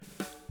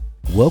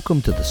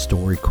Welcome to the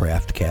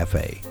Storycraft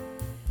Cafe.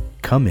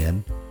 Come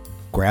in,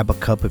 grab a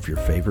cup of your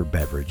favorite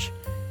beverage,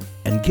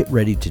 and get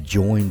ready to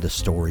join the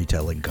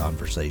storytelling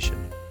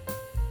conversation.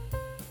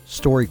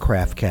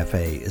 Storycraft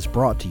Cafe is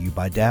brought to you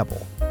by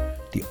Dabble,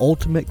 the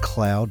ultimate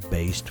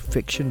cloud-based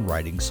fiction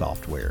writing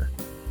software.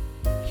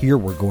 Here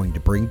we're going to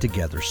bring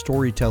together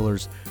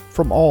storytellers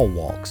from all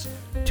walks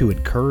to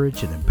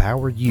encourage and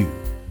empower you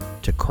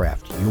to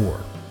craft your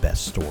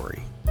best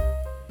story.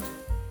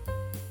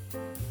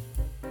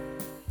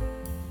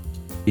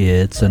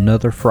 It's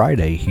another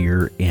Friday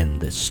here in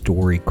the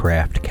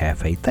Storycraft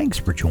Cafe. Thanks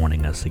for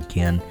joining us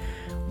again.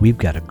 We've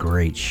got a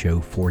great show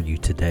for you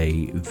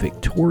today.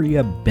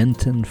 Victoria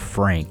Benton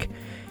Frank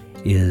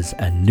is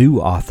a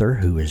new author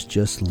who is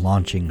just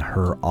launching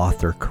her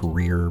author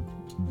career,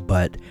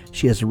 but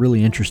she has a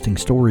really interesting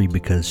story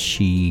because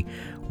she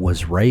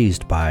was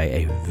raised by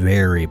a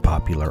very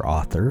popular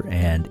author,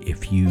 and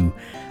if you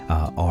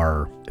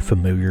are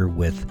familiar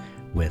with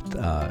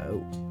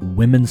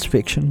women's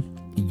fiction,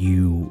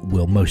 you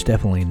will most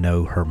definitely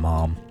know her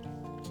mom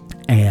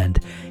and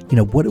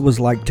what it was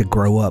like to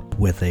grow up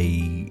with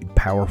a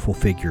powerful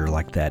figure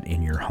like that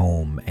in your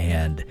home,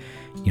 and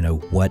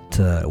what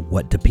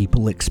do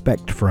people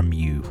expect from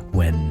you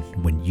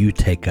when you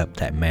take up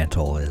that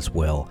mantle as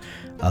well.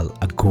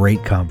 A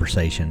great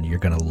conversation. You're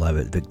going to love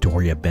it.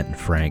 Victoria Benton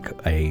Frank,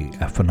 a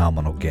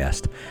phenomenal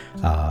guest.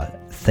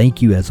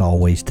 Thank you, as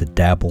always, to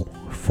Dabble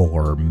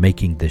for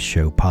making this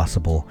show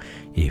possible.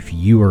 If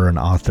you are an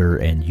author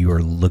and you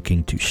are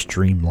looking to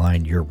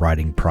streamline your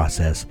writing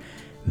process,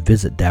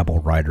 visit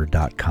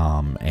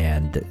dabblewriter.com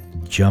and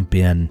jump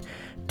in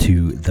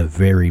to the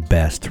very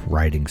best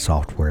writing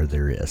software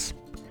there is.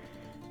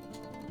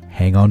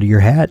 Hang on to your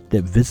hat.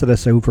 Visit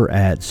us over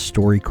at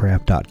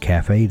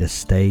storycraft.cafe to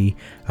stay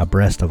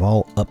abreast of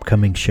all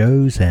upcoming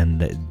shows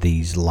and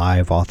these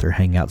live author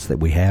hangouts that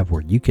we have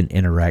where you can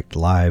interact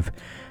live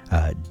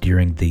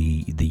during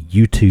the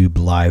YouTube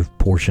live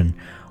portion,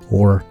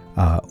 or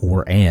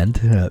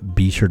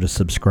be sure to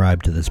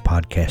subscribe to this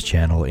podcast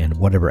channel in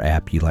whatever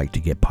app you like to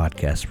get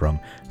podcasts from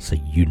so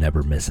you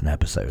never miss an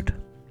episode.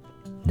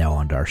 Now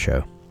on to our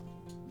show.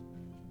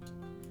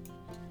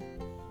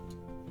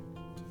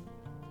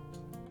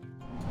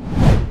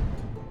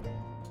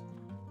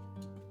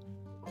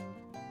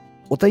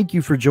 Well, thank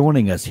you for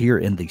joining us here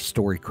in the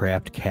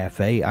Storycraft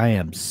Cafe. I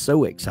am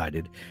so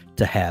excited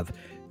to have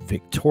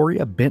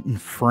Victoria Benton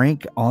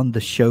Frank on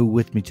the show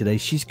with me today.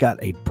 She's got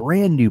a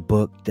brand new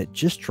book that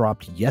just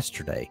dropped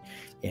yesterday,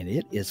 and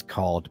it is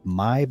called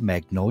My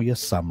Magnolia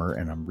Summer,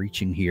 and I'm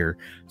reaching here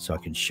so I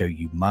can show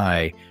you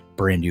my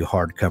brand new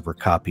hardcover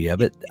copy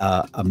of it.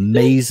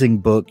 Amazing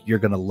book. You're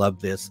going to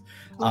love this.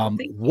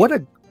 What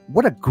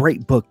a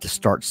great book to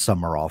start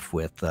summer off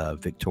with,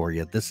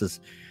 Victoria. This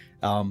is...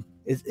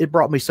 It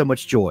brought me so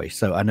much joy,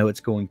 so I know it's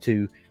going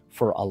to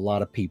for a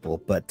lot of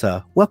people, but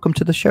welcome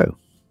to the show.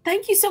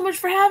 Thank you so much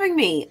for having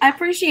me. I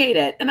appreciate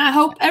it, and I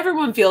hope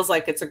everyone feels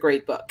like it's a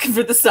great book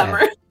for the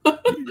summer.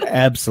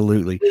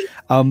 Absolutely.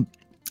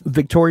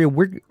 Victoria,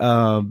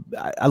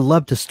 I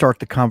love to start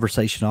the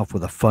conversation off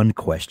with a fun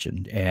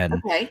question,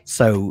 and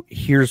so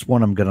here's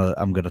one I'm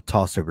gonna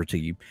toss over to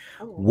you.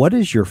 Oh. What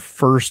is your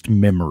first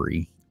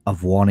memory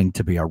of wanting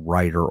to be a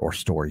writer or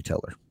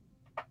storyteller?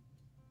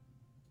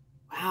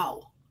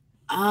 Wow.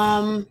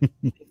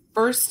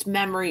 First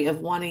memory of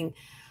wanting,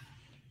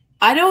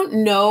 I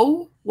don't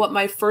know what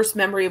my first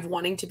memory of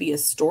wanting to be a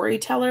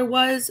storyteller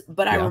was,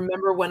 but I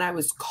remember when I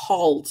was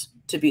called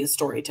to be a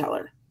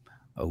storyteller.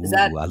 Oh,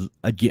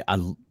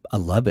 I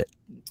love it.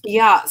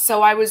 Yeah.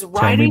 So I was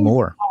riding in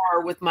the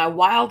car with my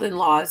wild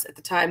in-laws. At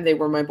the time, they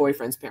were my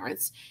boyfriend's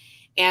parents.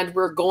 And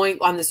we're going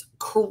on this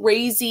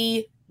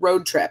crazy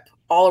road trip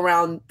all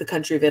around the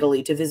country of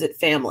Italy to visit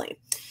family.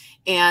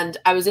 And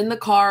I was in the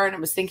car and I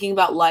was thinking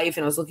about life,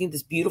 and I was looking at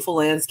this beautiful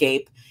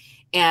landscape,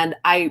 and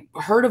I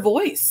heard a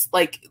voice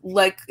like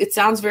it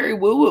sounds very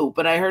woo-woo,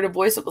 but I heard a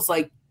voice that was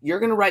like, "You're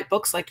going to write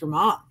books like your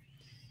mom."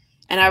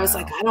 And I was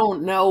like, I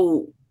don't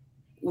know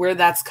where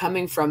that's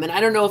coming from. And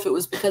I don't know if it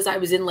was because I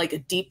was in like a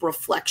deep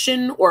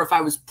reflection or if I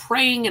was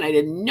praying and I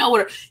didn't know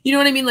what, you know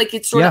what I mean? Like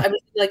it's sort of, I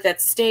was in like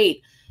that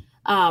state.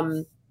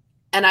 And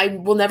I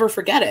will never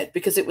forget it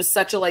because it was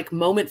such a like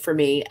moment for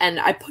me,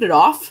 and I put it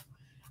off.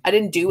 I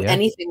didn't do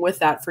anything with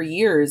that for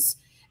years.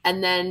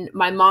 And then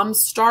my mom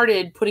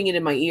started putting it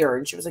in my ear,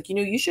 and she was like,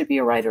 you should be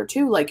a writer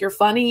too. Like, you're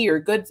funny, you're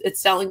good at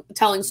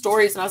telling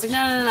stories. And I was like,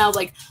 no.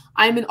 Like,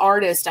 I'm an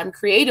artist. I'm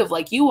creative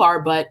like you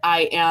are, but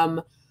I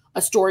am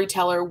a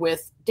storyteller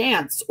with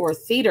dance or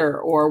theater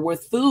or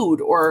with food,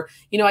 or,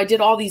 I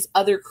did all these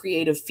other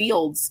creative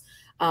fields.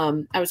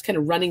 I was kind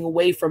of running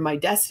away from my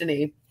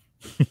destiny.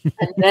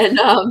 And then,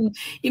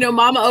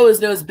 Mama always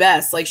knows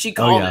best. Like, she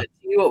called it,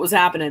 she knew what was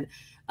happening.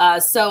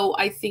 So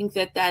I think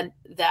that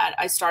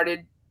I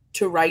started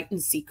to write in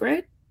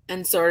secret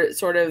and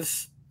sort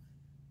of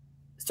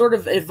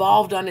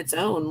evolved on its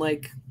own.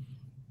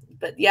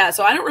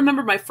 So I don't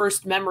remember my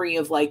first memory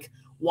of like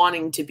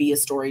wanting to be a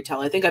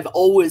storyteller. I think I've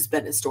always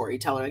been a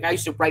storyteller. Like I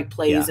used to write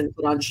plays and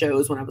put on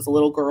shows when I was a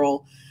little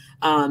girl.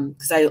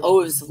 because I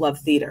always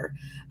loved theater.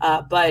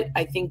 But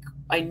I think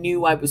I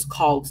knew I was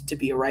called to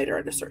be a writer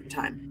at a certain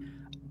time.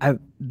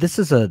 This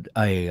is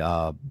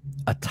a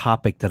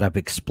topic that I've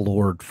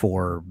explored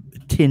for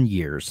 10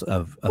 years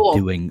of Cool.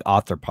 doing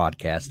author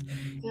podcast.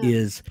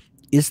 Yeah.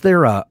 Is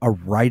there a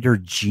writer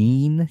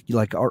gene?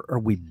 Like, are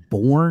we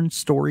born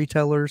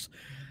storytellers?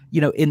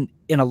 In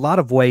a lot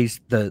of ways,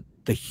 the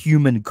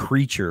human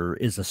creature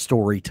is a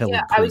storytelling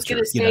Yeah, I was going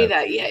creature. to say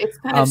that. Yeah, it's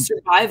kind of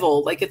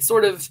survival. Like, it's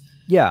sort of,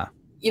 Yeah.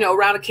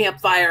 Around a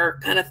campfire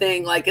kind of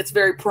thing. Like, it's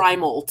very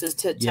primal to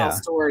tell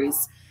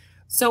stories.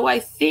 So I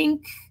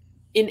think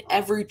in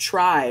every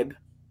tribe,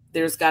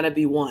 there's got to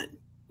be one,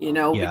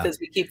 because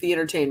we keep the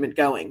entertainment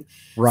going.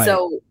 Right.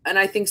 So, and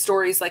I think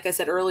stories, like I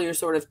said earlier,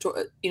 sort of,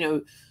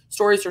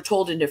 stories are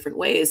told in different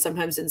ways,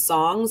 sometimes in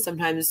songs,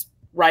 sometimes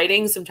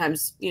writing,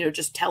 sometimes,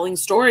 just telling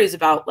stories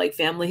about like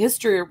family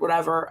history or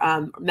whatever,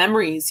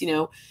 memories,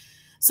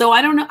 So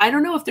I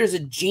don't know if there's a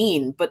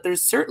gene, but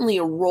there's certainly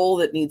a role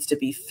that needs to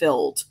be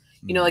filled.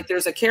 Like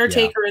there's a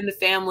caretaker in the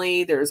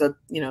family. There's a,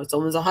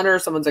 someone's a hunter,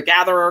 someone's a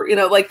gatherer,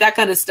 like that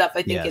kind of stuff.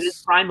 I think it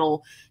is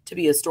primal to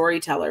be a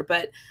storyteller,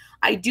 but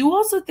I do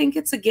also think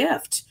it's a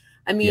gift.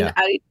 I mean,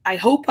 I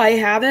hope I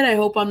have it. I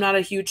hope I'm not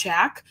a huge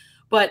hack,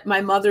 but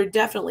my mother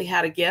definitely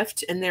had a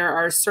gift. And there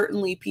are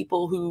certainly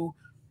people who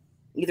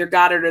either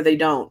got it or they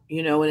don't,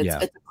 and it's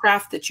a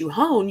craft that you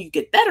hone, you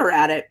get better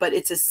at it, but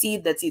it's a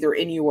seed that's either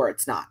in you or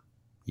it's not.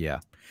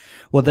 Yeah.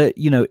 Well,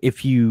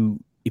 if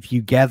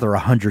you gather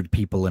 100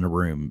 people in a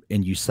room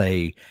and you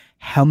say,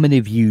 how many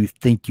of you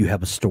think you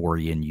have a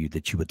story in you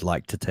that you would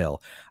like to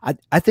tell?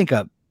 I think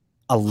a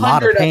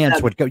lot of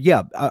hands would go.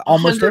 Yeah.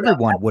 Almost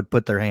everyone would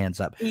put their hands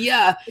up.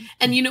 Yeah.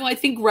 And, I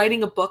think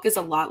writing a book is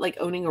a lot like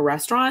owning a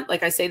restaurant.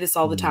 Like I say this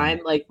all the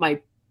time, like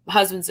my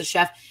husband's a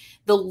chef.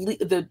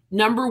 The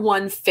number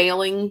one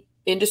failing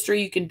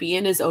industry you can be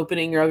in is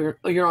opening your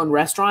own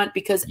restaurant,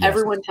 because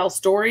everyone tells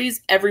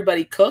stories.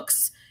 Everybody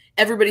cooks.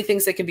 Everybody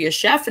thinks they can be a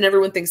chef, and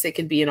everyone thinks they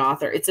can be an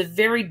author. It's a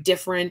very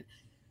different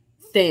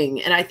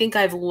thing. And I think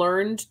I've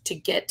learned to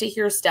get to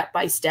here step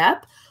by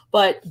step,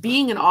 but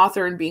being an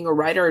author and being a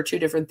writer are two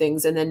different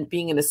things. And then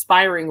being an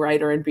aspiring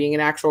writer and being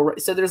an actual,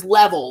 so there's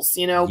levels,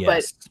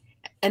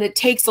 and it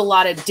takes a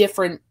lot of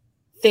different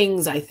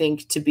things, I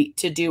think, to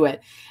do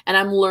it. And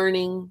I'm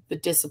learning the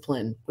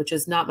discipline, which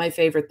is not my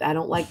favorite. I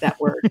don't like that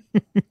word.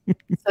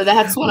 So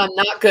that's what I'm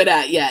not good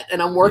at yet.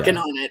 And I'm working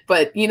on it,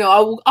 but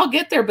I'll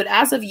get there. But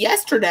as of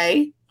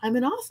yesterday, I'm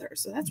an author.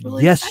 So that's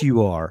really exciting.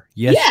 You are.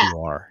 Yes, you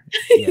are.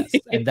 Yes.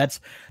 And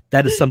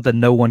that is something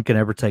no one can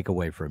ever take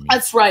away from you.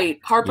 That's right.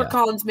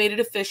 HarperCollins made it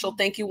official.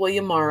 Thank you,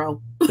 William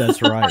Morrow.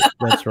 That's right.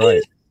 That's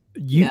right.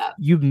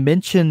 You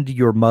mentioned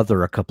your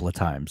mother a couple of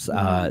times.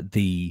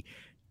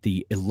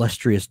 The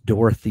illustrious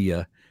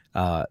Dorothea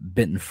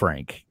Benton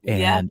Frank,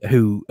 and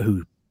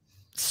who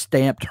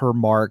stamped her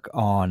mark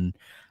on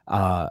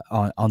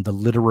the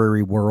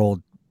literary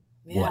world.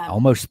 What,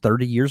 almost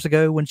 30 years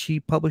ago when she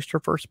published her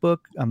first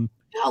book?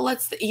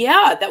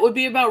 That would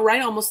be about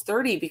right. Almost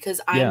 30,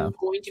 because I'm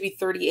going to be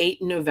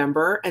 38 in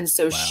November. And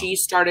so she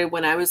started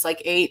when I was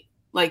like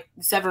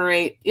 7 or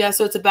 8. Yeah.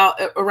 So it's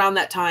about around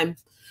that time.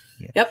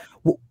 Yeah. Yep.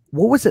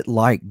 What was it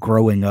like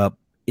growing up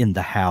in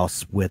the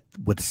house with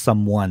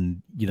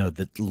someone,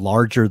 that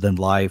larger than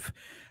life,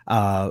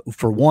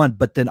 for one,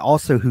 but then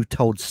also who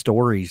told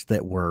stories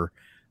that were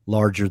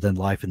larger than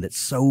life and that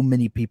so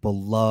many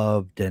people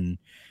loved? And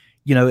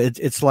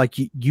it's like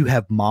you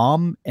have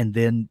mom, and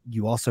then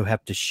you also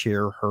have to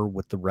share her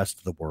with the rest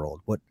of the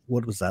world.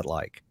 What was that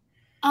like?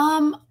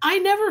 I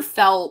never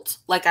felt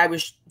like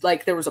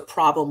there was a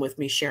problem with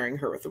me sharing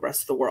her with the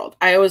rest of the world.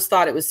 I always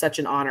thought it was such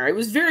an honor. It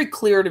was very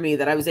clear to me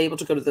that I was able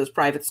to go to those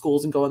private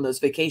schools and go on those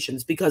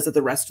vacations because of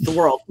the rest of the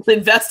world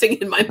investing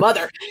in my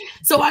mother.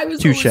 So I was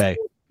touché.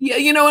 Yeah,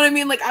 you know what I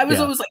mean? Like I was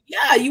always like,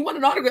 yeah, you want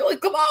an autograph? Like,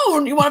 come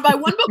on, you want to buy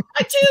one book?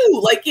 Buy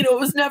two. Like, it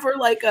was never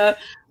like a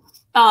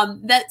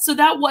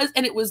that was,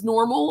 and it was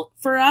normal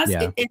for us.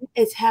 Yeah.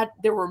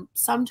 There were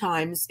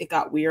sometimes it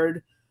got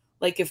weird.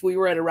 Like if we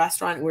were at a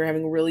restaurant and we were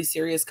having a really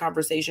serious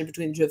conversation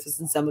between the two of us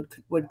and someone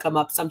would come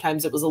up,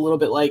 sometimes it was a little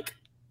bit like,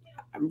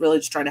 I'm really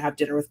just trying to have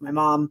dinner with my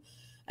mom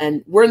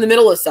and we're in the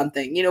middle of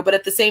something, but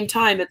at the same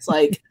time, it's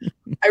like,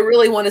 I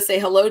really want to say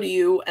hello to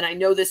you. And I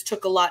know this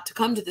took a lot to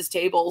come to this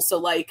table. So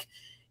like,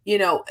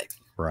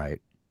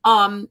 right.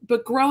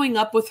 But growing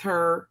up with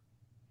her,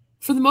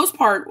 for the most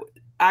part,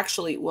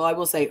 actually, well, I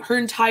will say her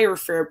entire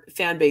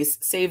fan base,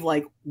 save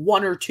like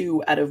one or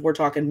two out of, we're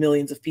talking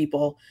millions of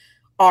people,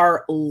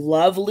 are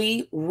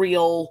lovely,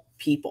 real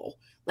people.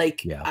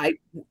 Like I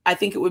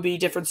think it would be a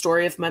different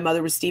story if my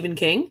mother was Stephen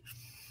King,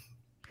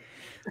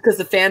 because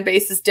the fan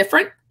base is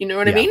different. You know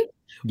what I mean?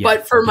 Yeah,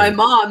 but for my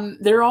mom,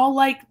 they're all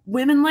like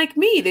women like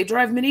me. They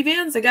drive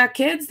minivans. They got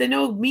kids. They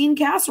know mean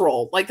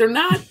casserole. Like they're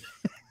not,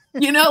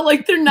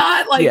 like they're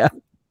not like,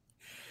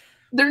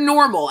 they're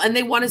normal, and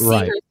they want to see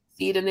her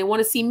succeed, and they want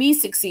to see me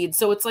succeed.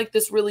 So it's like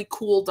this really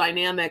cool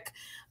dynamic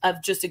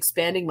of just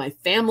expanding my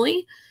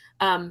family.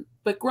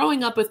 But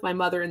growing up with my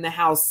mother in the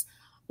house,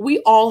 we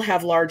all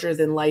have larger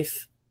than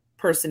life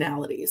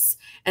personalities.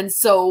 And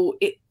so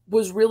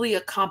was really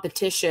a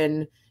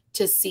competition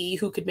to see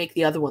who could make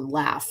the other one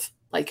laugh.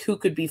 Like who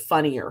could be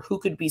funnier, who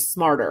could be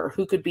smarter,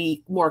 who could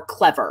be more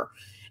clever.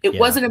 It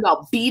wasn't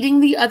about beating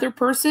the other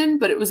person,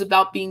 but it was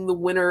about being the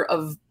winner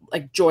of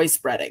like joy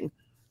spreading.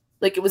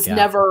 Like it was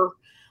never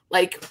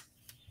like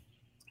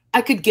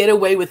I could get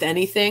away with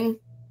anything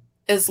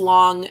as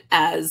long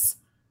as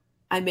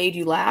I made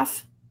you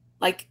laugh.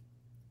 Like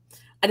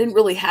I didn't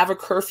really have a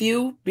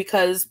curfew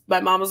because my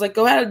mom was like,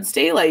 go ahead and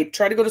stay late.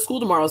 Try to go to school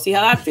tomorrow. See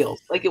how that feels.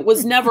 Like it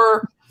was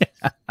never,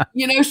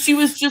 she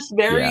was just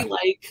very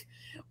like,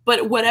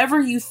 but whatever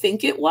you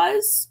think it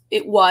was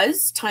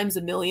times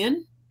a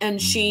million. And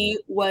she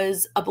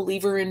was a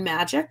believer in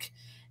magic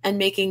and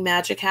making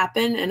magic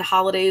happen. And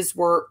holidays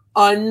were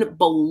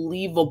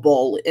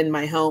unbelievable in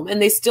my home. And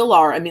they still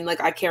are. I mean,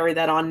 like I carry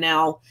that on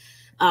now.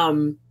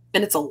 And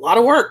it's a lot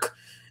of work,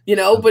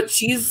 but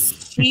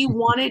she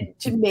wanted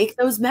to make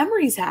those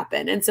memories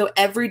happen. And so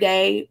every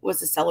day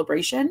was a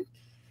celebration.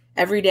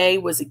 Every day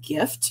was a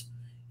gift,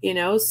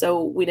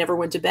 so we never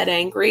went to bed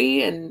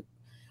angry.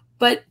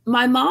 But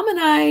my mom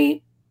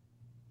and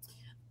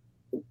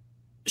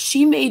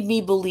she made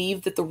me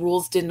believe that the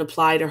rules didn't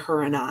apply to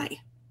her and I.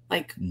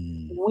 Like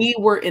we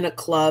were in a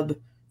club,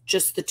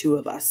 just the two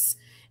of us.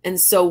 And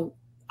so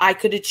I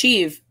could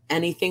achieve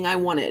anything I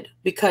wanted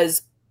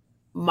because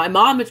my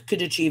mom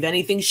could achieve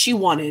anything she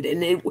wanted.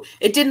 And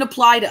it didn't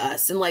apply to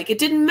us. And like, it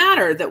didn't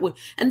matter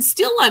and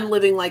still I'm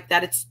living like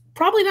that. It's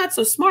probably not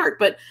so smart,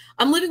 but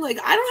I'm living like,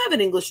 I don't have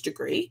an English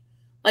degree.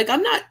 Like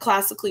I'm not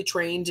classically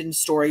trained in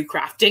story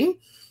crafting.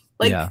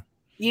 Like,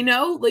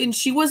 and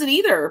she wasn't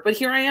either, but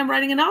here I am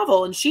writing a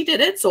novel and she did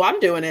it. So I'm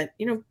doing it,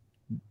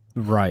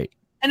 Right.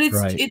 And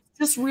it's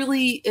just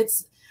really,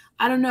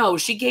 I don't know.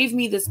 She gave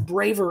me this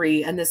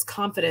bravery and this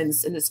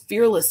confidence and this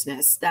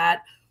fearlessness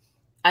that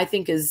I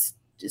think is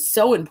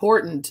so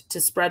important to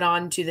spread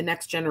on to the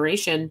next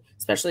generation,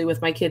 especially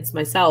with my kids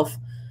myself.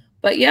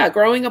 But yeah,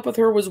 growing up with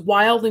her was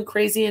wild and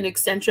crazy and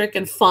eccentric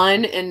and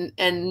fun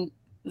and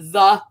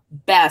the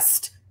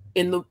best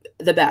in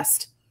the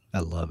best. I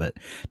love it.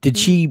 Did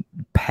she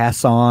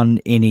pass on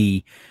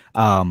any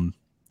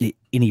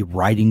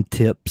writing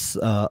tips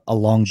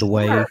along the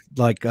way?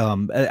 Like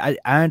I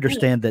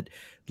understand that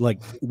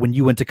like when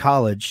you went to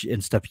college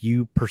and stuff,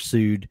 you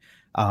pursued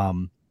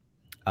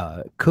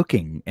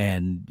cooking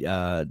and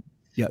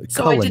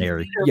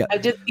culinary. I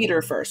did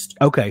theater first.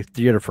 Okay,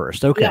 theater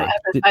first. Okay. Yeah,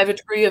 I have a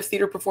degree of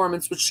theater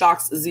performance, which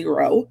shocks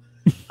zero.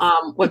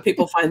 When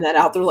people find that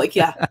out, they're like,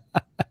 yeah.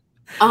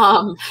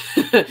 I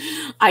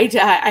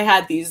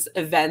had these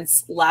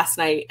events last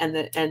night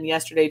and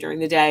yesterday during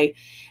the day,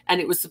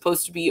 and it was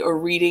supposed to be a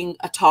reading,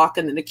 a talk,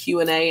 and then a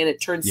Q&A, and it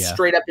turned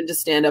straight up into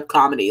stand-up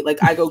comedy.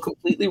 Like I go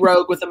completely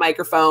rogue with a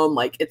microphone.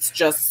 Like it's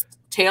just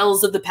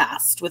tales of the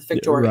past with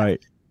Victoria.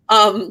 Right.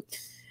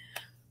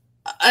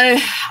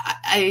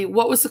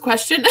 What was the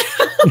question?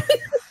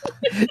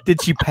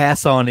 Did she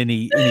pass on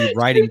any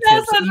writing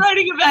tips?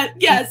 Writing event,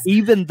 yes.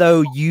 Even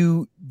though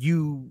you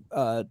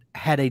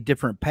had a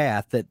different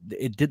path, that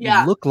it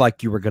didn't look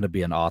like you were going to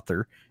be an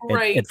author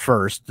at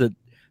first.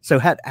 So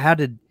how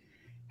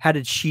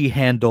did she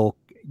handle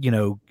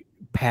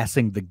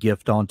passing the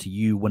gift on to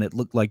you when it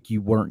looked like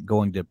you weren't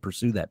going to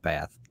pursue that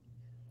path?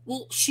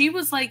 Well, she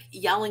was like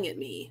yelling at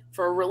me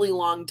for a really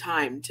long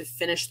time to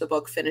finish the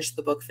book.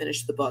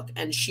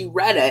 And she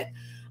read it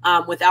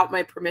without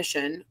my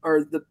permission,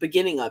 or the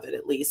beginning of it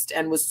at least,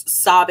 and was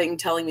sobbing,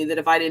 telling me that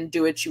if I didn't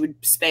do it, she would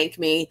spank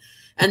me.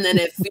 And then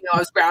if, I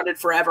was grounded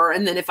forever.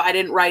 And then if I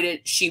didn't write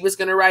it, she was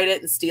going to write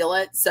it and steal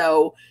it.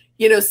 So,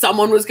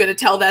 someone was going to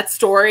tell that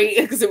story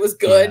because it was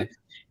good. Yeah.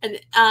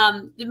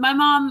 And my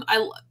mom,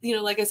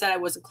 like I said, I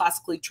wasn't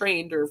classically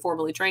trained or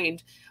formally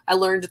trained. I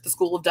learned at the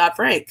school of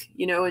Dodd-Frank,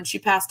 and she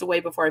passed away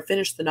before I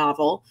finished the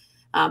novel.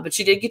 But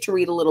she did get to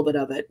read a little bit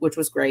of it, which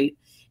was great.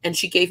 And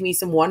she gave me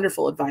some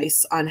wonderful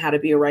advice on how to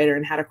be a writer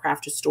and how to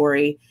craft a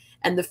story.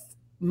 And the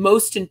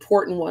most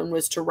important one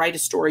was to write a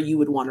story you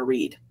would want to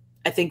read.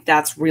 I think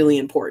that's really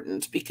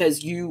important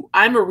because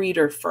I'm a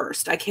reader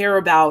first. I care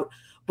about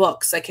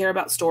books. I care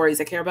about stories.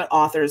 I care about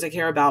authors. I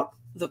care about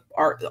the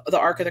arc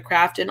of the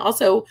craft. And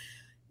also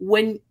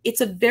when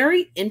it's a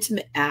very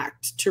intimate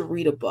act to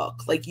read a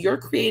book, like you're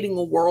creating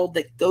a world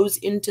that goes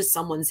into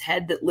someone's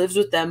head that lives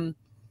with them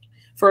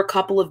for a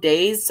couple of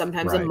days,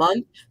 sometimes a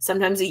month,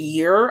 sometimes a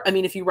year. I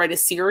mean, if you write a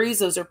series,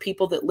 those are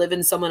people that live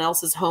in someone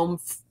else's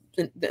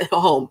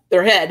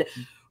their head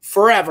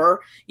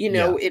forever.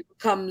 It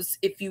becomes,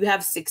 if you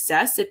have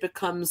success, it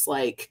becomes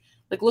like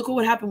look at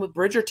what happened with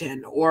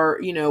Bridgerton or,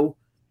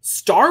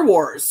 Star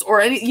Wars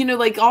or any,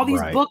 like all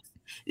these books,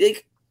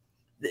 like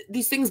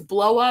these things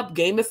blow up.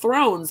 Game of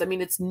Thrones. I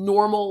mean, it's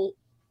normal,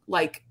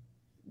 like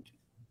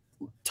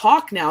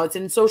talk now. It's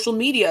in social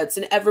media. It's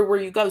in everywhere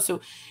you go.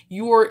 So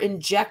you're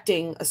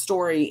injecting a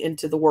story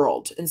into the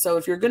world. And so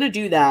if you're going to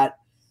do that,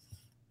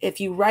 if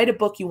you write a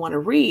book you want to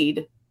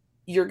read,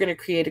 you're going to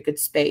create a good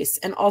space.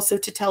 And also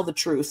to tell the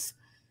truth,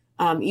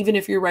 even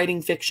if you're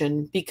writing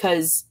fiction,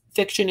 because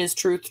fiction is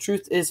truth,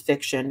 truth is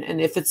fiction. And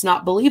if it's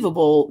not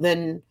believable,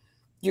 then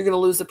you're going to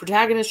lose the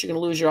protagonist, you're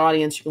going to lose your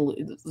audience,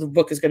 the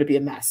book is going to be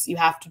a mess. You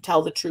have to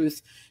tell the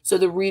truth so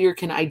the reader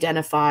can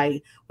identify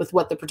with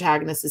what the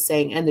protagonist is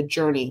saying and the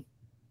journey.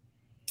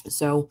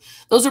 So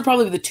those are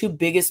probably the two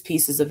biggest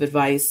pieces of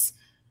advice.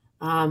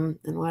 And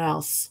what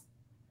else?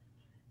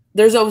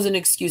 There's always an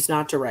excuse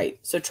not to write.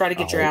 So try to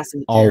get your ass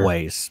in the chair.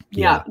 Always.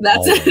 Yeah,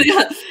 that's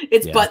it.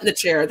 It's butt in the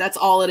chair. That's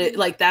all it is.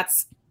 Like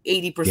that's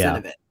 80%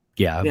 of it.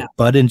 Yeah.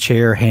 Butt in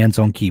chair, hands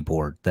on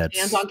keyboard. That's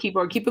hands on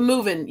keyboard. Keep it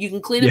moving. You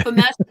can clean up a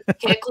mess.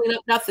 Can't clean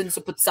up nothing.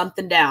 So put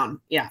something down.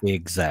 Yeah.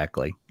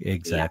 Exactly.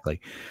 Yeah.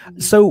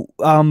 So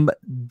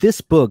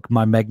this book,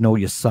 My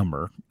Magnolia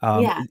Summer,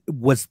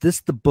 was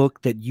this the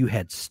book that you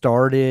had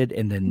started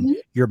and then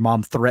your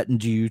mom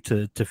threatened you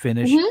to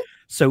finish?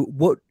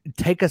 So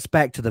take us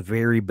back to the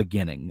very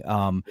beginning.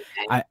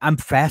 I'm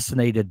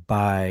fascinated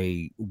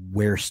by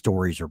where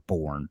stories are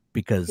born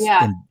because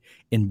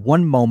in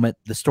one moment,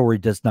 the story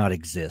does not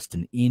exist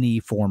in any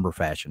form or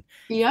fashion.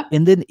 Yep.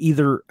 And then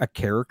either a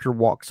character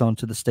walks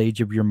onto the stage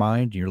of your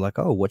mind and you're like,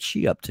 oh, what's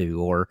she up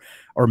to?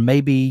 Or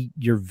maybe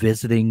you're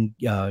visiting,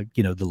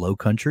 the Low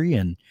Country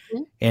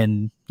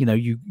and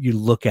you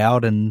look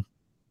out and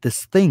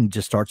this thing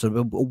just starts,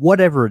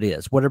 whatever it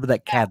is, whatever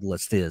that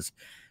catalyst is,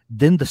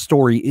 then the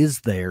story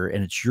is there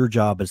and it's your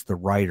job as the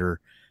writer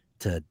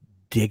to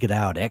dig it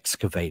out,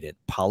 excavate it,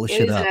 polish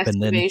it up,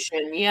 and then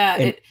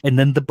and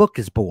then the book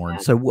is born.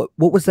 So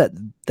what was that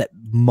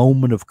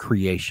moment of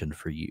creation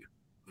for you?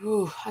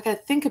 Ooh, I gotta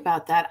think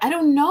about that. I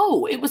don't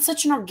know. It was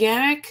such an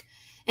organic,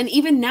 and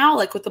even now,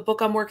 like with the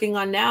book I'm working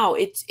on now,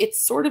 it's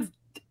sort of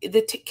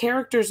the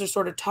characters are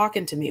sort of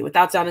talking to me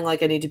without sounding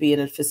like I need to be in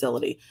a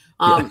facility.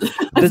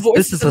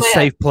 This is a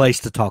safe place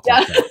to talk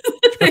like that.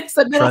 It's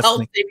a mental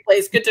health safe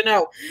place. Good to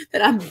know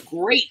that I'm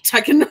great. I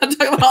can talk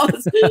about all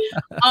this.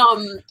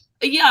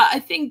 Yeah, I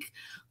think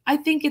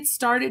it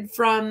started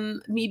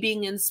from me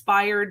being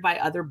inspired by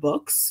other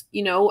books,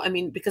 I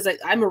mean, because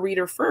I'm a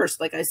reader first,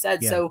 like I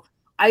said. So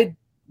I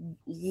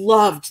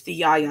loved the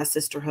Yaya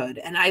Sisterhood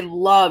and I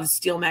loved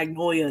Steel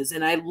Magnolias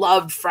and I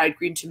loved Fried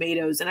Green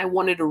Tomatoes and I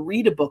wanted to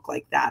read a book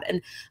like that.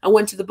 And I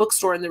went to the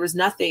bookstore and there was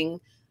nothing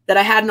that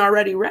I hadn't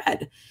already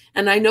read.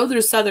 And I know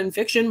there's Southern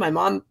fiction. My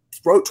mom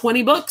wrote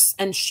 20 books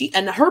and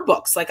her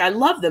books, like I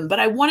love them,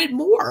 but I wanted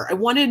more. I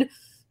wanted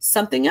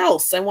something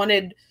else. I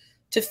wanted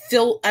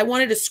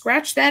to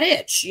scratch that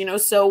itch,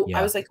 So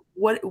I was like,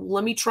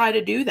 let me try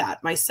to do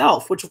that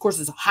myself, which of course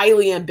is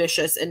highly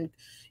ambitious. And,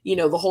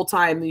 the whole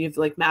time you have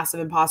like massive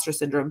imposter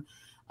syndrome.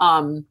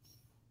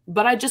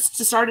 But I just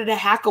started to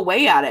hack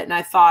away at it. And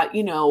I thought,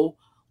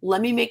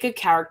 let me make a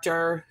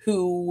character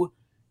who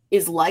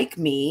is like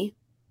me,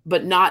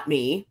 but not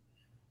me.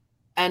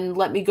 And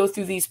let me go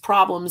through these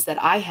problems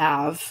that I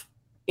have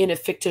in a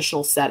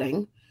fictional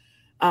setting.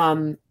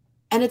 And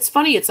it's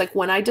funny. It's like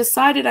when I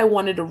decided I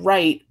wanted to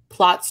write,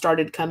 plot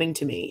started coming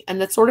to me.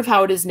 And that's sort of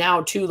how it is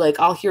now too. Like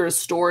I'll hear a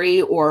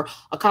story or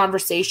a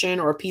conversation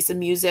or a piece of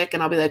music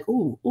and I'll be like,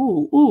 ooh,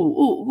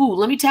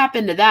 let me tap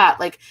into that.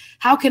 Like,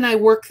 how can I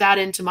work that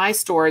into my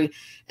story?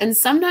 And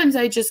sometimes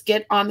I just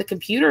get on the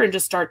computer and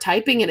just start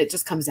typing and it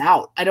just comes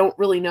out. I don't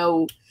really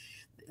know.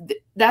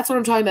 That's what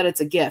I'm talking about.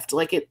 It's a gift.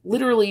 Like it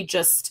literally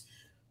just,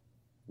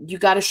 you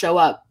got to show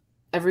up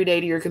every day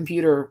to your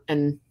computer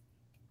and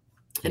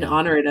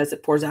honor it as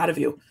it pours out of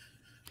you.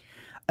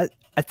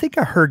 I think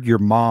I heard your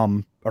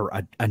mom, or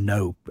I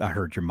know I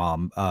heard your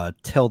mom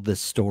tell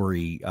this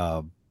story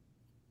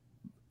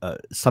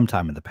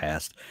sometime in the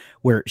past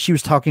where she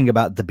was talking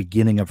about the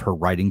beginning of her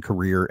writing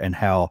career and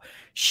how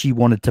she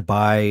wanted to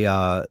buy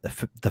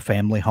the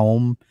family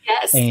home.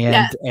 Yes.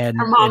 And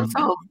her mom's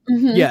home.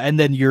 Yeah. And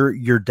then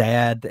your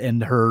dad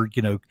and her,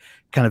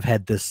 kind of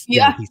had this,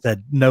 he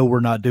said, no, we're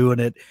not doing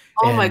it.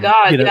 Oh my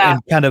God.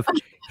 And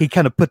he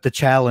kind of put the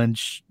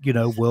challenge,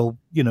 we'll,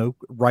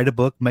 write a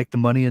book, make the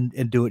money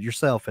and do it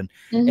yourself. And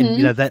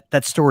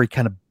that story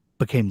kind of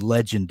became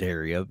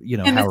legendary of,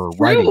 how her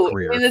writing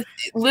career. And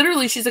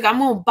literally, she's like, I'm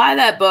going to buy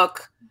that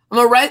book. I'm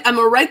going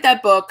to write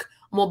that book.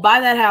 I'm going to buy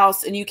that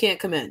house and you can't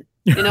come in,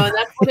 and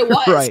that's what it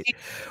was.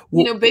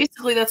 Right.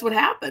 Basically that's what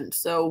happened.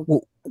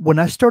 So when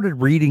I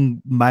started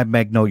reading My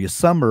Magnolia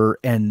Summer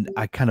and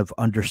I kind of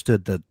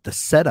understood the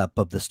setup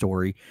of the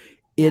story,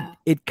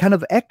 it kind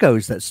of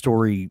echoes that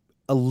story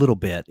a little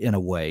bit in a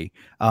way,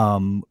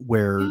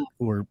 where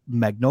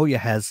Magnolia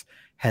has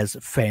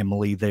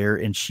family there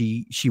and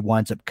she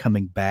winds up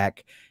coming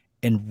back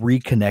and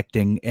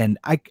reconnecting. And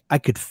I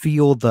could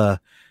feel the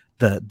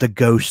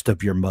ghost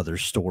of your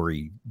mother's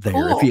story there.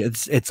 Oh.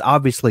 It's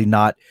obviously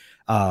not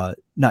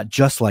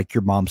just like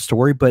your mom's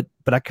story, but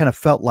I kind of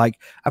felt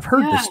like I've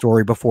heard this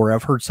story before.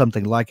 I've heard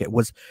something like it.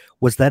 Was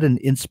that an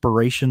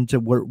inspiration to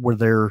were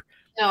there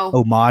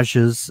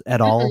homages at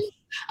all?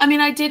 I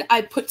mean,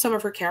 I put some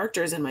of her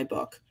characters in my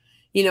book,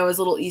 as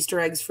little Easter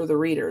eggs for the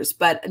readers,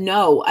 but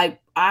no,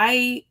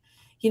 I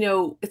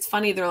it's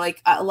funny. They're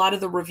like, a lot of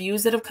the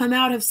reviews that have come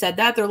out have said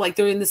that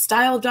they're in the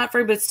style of Dot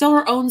Frank, but it's still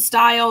her own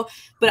style.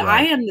 But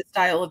I am the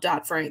style of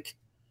Dot Frank.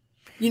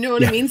 You know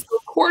what I mean? So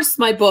of course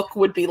my book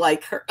would be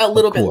like her, a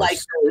little bit like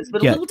hers,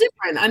 but a little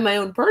different. I'm my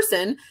own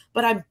person,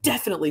 but I'm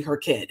definitely her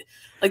kid.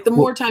 Like the Well,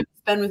 more time you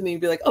spend with me,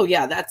 you'd be like, oh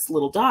yeah, that's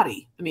little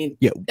Dottie. I mean,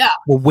 yeah. yeah,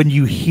 Well, when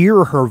you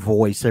hear her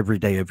voice every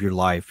day of your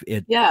life,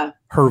 yeah,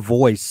 her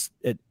voice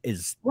it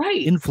is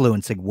right.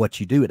 influencing what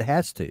you do. It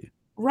has to.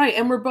 Right.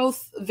 And we're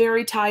both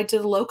very tied to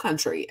the low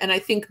country. And I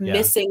think Yeah.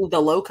 missing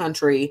the low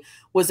country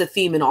was a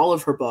theme in all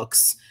of her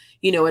books.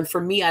 You know, and for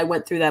me, I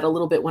went through that a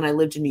little bit when I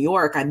lived in New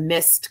York. I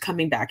missed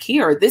coming back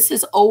here. This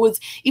is always,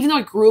 even though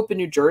I grew up in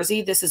New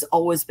Jersey, this has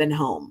always been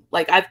home.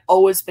 Like I've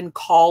always been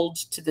called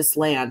to this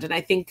land. And I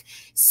think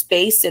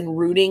space and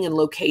rooting and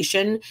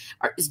location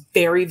is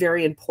very,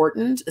 very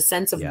important. A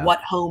sense of Yeah.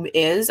 what home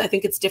is. I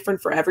think it's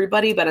different for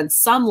everybody, but on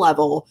some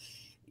level,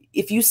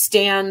 if you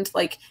stand,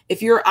 like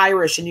if you're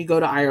Irish and you go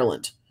to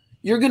Ireland,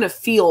 you're going to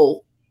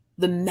feel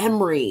the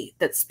memory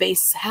that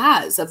space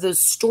has of those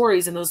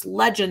stories and those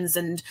legends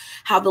and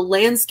how the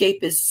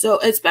landscape is so,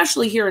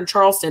 especially here in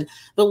Charleston,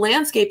 the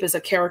landscape is a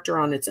character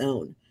on its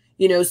own,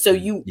 you know? So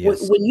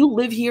Yes. when you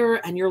live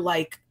here and you're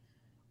like,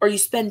 or you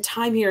spend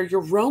time here, you're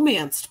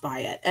romanced by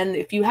it. And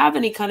if you have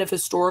any kind of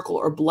historical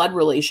or blood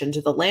relation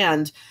to the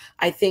land,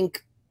 I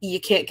think you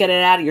can't get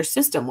it out of your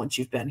system once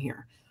you've been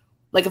here.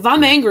 Like if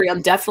I'm angry,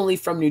 I'm definitely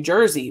from New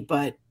Jersey,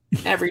 but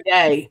every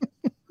day.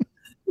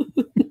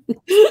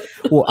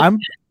 Well,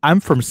 I'm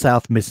from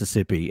South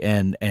Mississippi,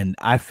 and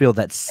I feel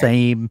that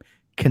same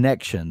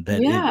connection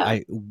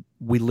that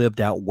we lived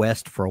out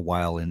west for a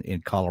while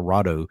in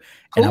Colorado,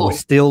 and I was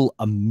still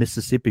a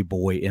Mississippi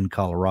boy in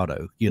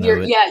Colorado. You know,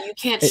 you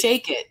can't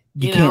shake it.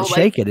 You can't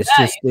shake it. It's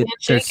just you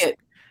can't shake it.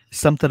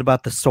 Something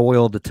about the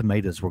soil the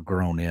tomatoes were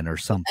grown in or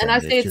something. And I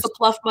say it's the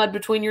pluff mud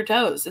between your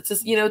toes. It's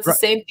just, it's the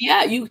same.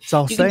 Yeah. You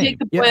can take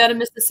the boy out of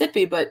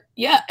Mississippi, but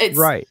it's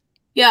right.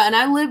 Yeah. And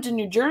I lived in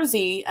New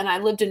Jersey and I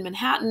lived in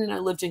Manhattan and I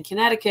lived in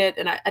Connecticut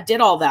and I did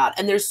all that.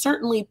 And there's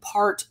certainly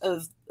part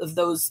of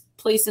those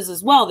places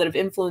as well that have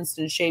influenced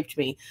and shaped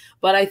me.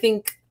 But I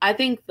think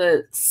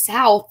the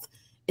South,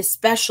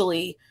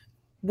 especially,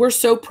 we're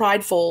so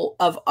prideful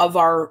of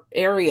our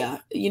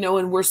area,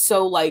 and we're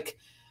so like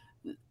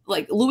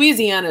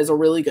Louisiana is a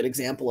really good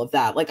example of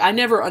that. Like I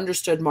never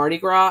understood Mardi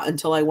Gras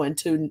until I went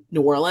to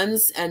New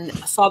Orleans and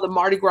saw the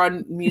Mardi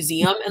Gras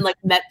museum and like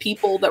met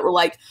people that were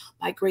like,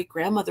 my great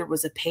grandmother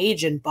was a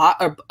page and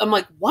I'm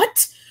like,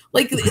 what?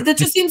 Like that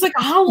just seems like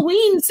a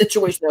Halloween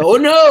situation. Oh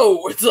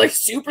no, it's like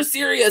super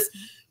serious.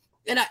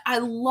 And I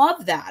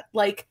love that.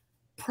 Like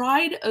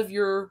pride of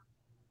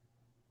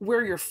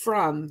where you're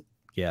from.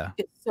 Yeah.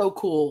 It's so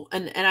cool.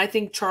 And I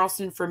think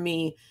Charleston for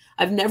me,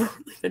 I've never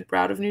really been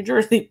proud of New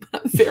Jersey,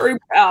 but I'm very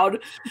proud.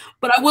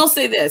 But I will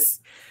say this,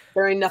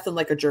 there ain't nothing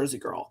like a Jersey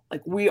girl.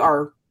 Like we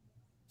are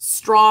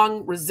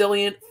strong,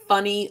 resilient,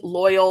 funny,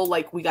 loyal.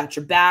 Like we got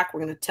your back.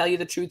 We're going to tell you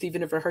the truth,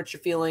 even if it hurts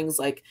your feelings.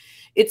 Like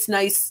it's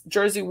nice.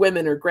 Jersey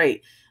women are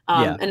great.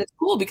 And it's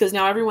cool because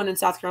now everyone in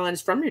South Carolina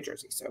is from New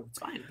Jersey. So it's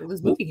fine.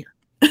 Everyone's moving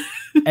here.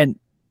 And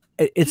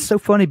it's so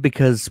funny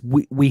because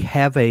we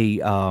have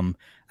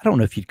I don't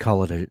know if you'd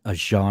call it a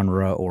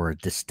genre or a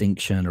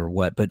distinction or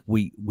what, but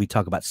we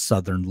talk about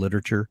Southern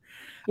literature.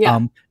 Yeah.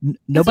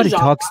 Nobody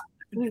talks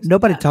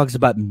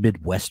about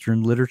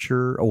Midwestern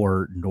literature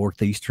or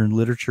Northeastern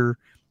literature.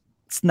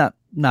 It's not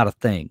a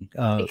thing.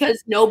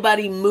 Because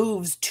nobody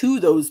moves to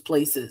those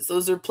places.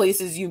 Those are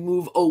places you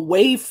move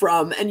away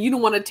from, and you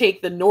don't want to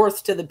take the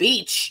North to the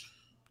beach.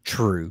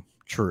 True.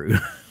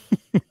 Right.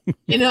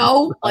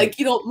 Like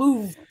you don't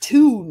move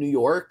to New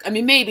York. I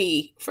mean,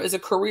 maybe as a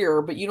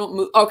career, but you don't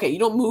move. Okay, you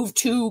don't move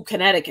to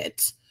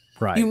Connecticut.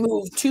 Right. You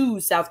move to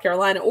South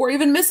Carolina or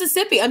even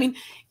Mississippi. I mean,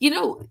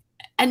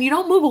 and you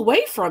don't move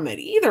away from it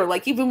either.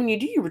 Like even when you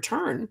do, you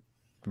return.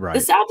 Right.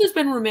 The South has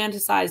been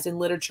romanticized in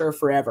literature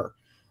forever,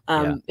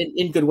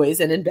 in good ways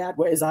and in bad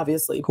ways,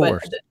 obviously. Of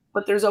course.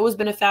 But there's always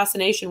been a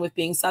fascination with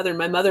being Southern.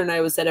 My mother and I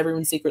always said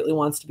everyone secretly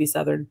wants to be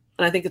Southern,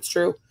 and I think it's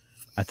true.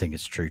 I think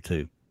it's true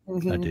too.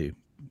 Mm-hmm. I do.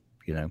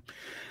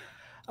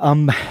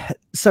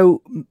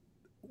 So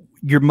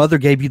your mother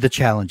gave you the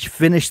challenge,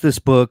 finish this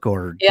book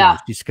or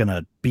she's going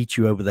to beat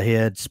you over the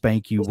head,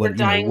 spank you,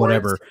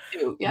 whatever.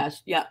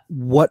 Yes. Yeah.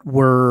 What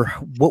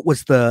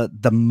was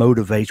the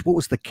motivation? What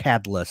was the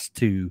catalyst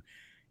to,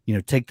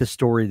 take the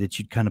story that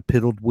you'd kind of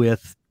piddled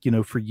with,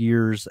 for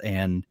years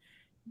and,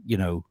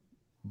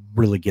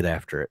 really get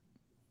after it?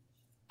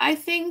 I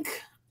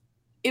think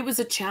it was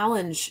a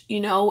challenge,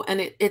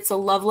 and it's a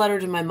love letter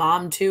to my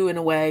mom too, in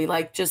a way,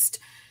 like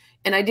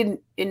and I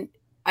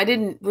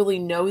didn't really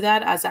know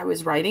that as I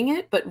was writing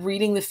it, but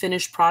reading the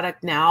finished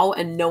product now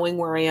and knowing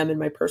where I am in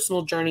my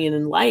personal journey and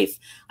in life,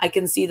 I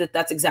can see that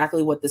that's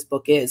exactly what this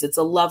book is. It's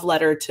a love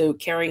letter to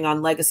carrying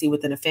on legacy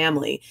within a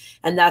family.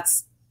 And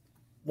that's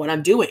what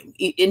I'm doing,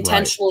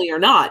 intentionally or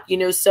not,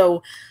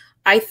 so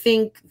I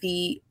think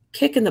the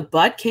kick in the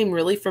butt came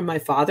really from my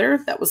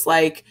father. That was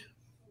like,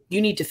 you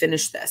need to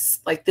finish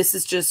this. Like, this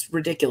is just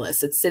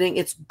ridiculous. It's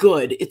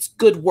good. It's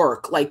good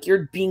work. Like,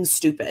 you're being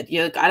stupid.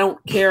 I don't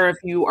care if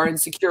you are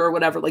insecure or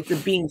whatever, like you're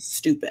being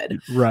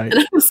stupid. Right. And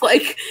I was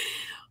like,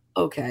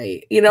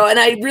 okay, and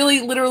I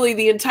really literally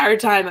the entire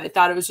time I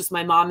thought it was just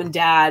my mom and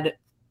dad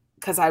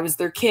because I was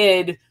their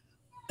kid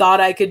thought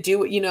I could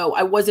do it.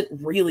 I wasn't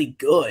really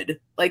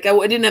good. Like I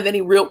didn't have any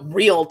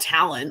real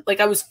talent. Like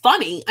I was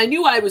funny. I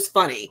knew I was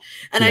funny,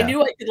 and I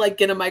knew I could like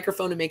get a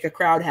microphone and make a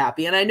crowd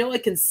happy. And I know I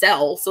can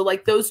sell. So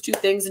like those two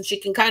things, and she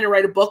can kind of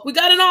write a book. We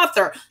got an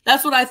author.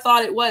 That's what I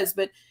thought it was.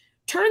 But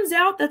turns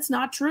out that's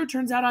not true.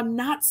 Turns out I'm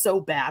not so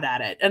bad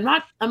at it.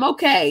 I'm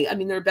okay. I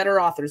mean, there are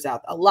better authors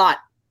out, a lot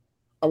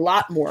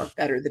more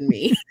better than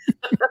me.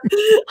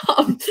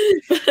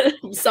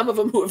 Some of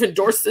them who have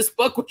endorsed this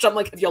book, which I'm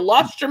like, have you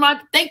lost your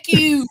mind? Thank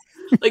you.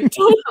 Like,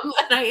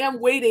 and I am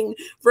waiting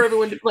for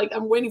everyone to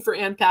I'm waiting for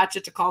Ann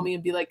Patchett to call me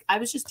and be like, I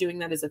was just doing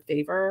that as a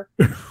favor.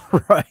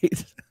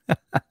 Right.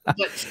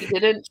 But she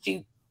didn't.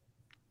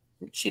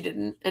 She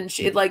didn't. And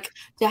she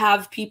to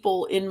have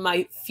people in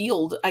my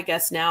field, I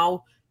guess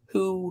now,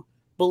 who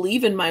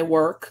believe in my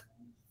work.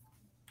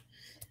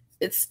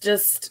 It's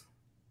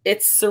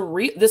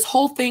surreal. This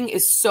whole thing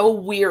is so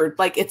weird.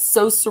 Like it's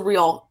so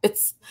surreal.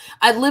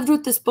 I lived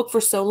with this book for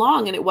so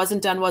long and it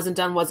wasn't done.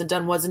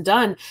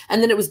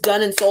 And then it was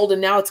done and sold and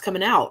now it's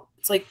coming out.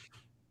 It's like,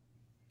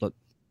 look,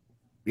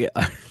 yeah.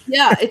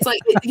 Yeah. It's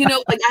like,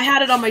 like I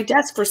had it on my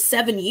desk for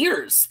 7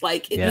 years.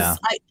 Like it was,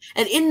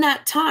 and in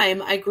that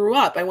time I grew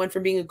up, I went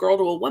from being a girl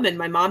to a woman.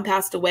 My mom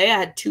passed away. I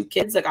had 2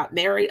 kids. I got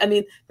married. I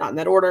mean, not in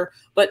that order,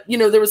 but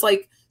there was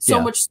like so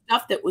much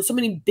stuff that was so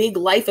many big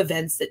life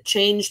events that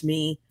changed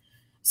me.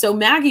 So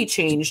Maggie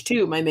changed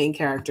too, my main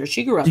character.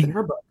 She grew up in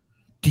her book.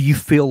 Do you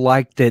feel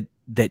like that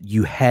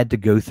you had to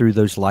go through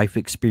those life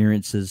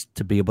experiences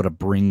to be able to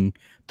bring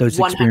those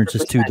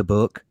experiences 100%. To the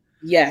book?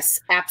 Yes,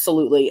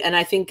 absolutely. And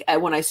I think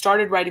when I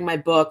started writing my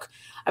book,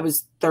 I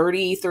was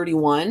 30,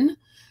 31.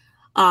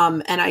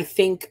 And I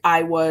think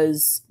I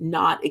was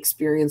not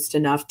experienced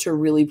enough to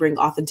really bring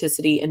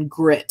authenticity and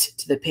grit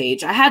to the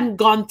page. I hadn't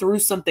gone through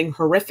something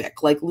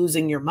horrific like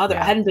losing your mother.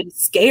 I hadn't been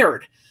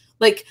scared.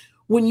 Like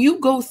when you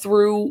go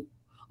through.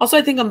 Also,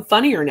 I think I'm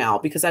funnier now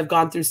because I've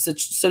gone through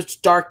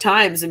such dark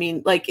times. I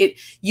mean, like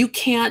you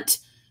can't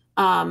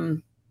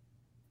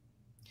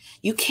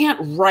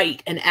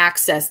write and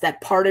access that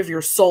part of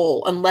your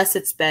soul unless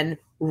it's been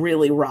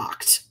really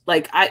rocked.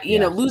 Like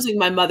losing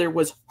my mother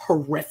was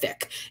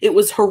horrific. It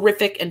was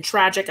horrific and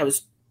tragic. I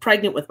was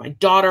pregnant with my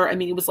daughter. I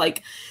mean, it was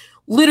like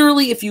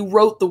literally if you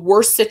wrote the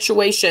worst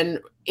situation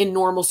in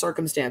normal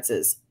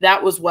circumstances,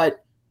 that was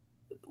what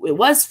it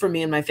was for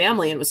me and my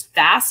family. And it was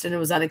fast and it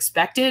was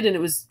unexpected and it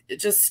was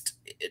just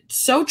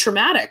so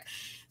traumatic.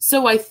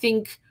 So I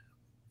think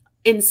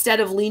instead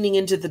of leaning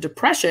into the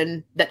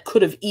depression that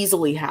could have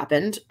easily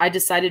happened, I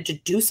decided to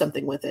do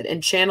something with it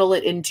and channel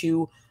it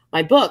into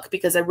my book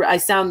because I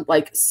sound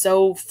like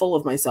so full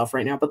of myself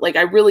right now, but like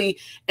I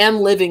really am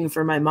living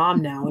for my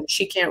mom now and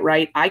she can't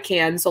write. I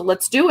can. So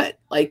let's do it.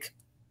 Like,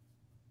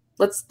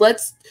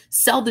 let's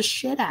sell the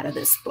shit out of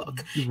this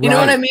book. You know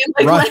what I mean?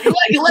 Like,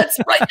 let's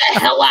write the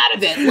hell out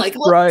of it. Like,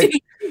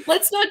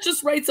 let's not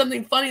just write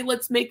something funny.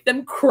 Let's make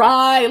them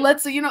cry.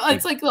 Let's,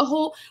 it's like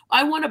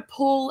I want to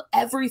pull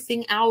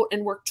everything out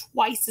and work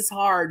twice as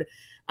hard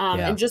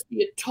and just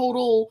be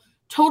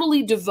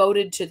totally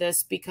devoted to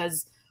this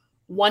because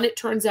 1, it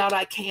turns out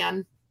I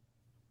can.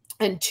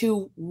 And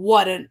 2,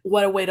 what a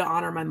way to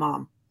honor my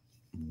mom.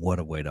 What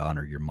a way to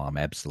honor your mom.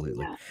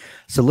 Absolutely. Yeah.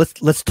 So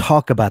let's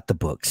talk about the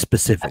book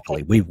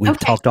specifically. Okay. We've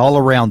talked all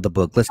around the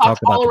book. Let's talk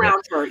about all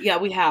around her. Yeah,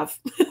 we have.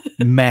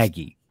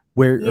 Maggie,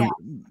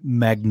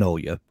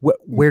 Magnolia.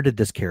 Where did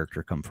this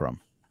character come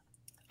from?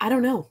 I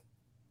don't know.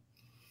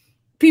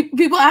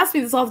 People ask me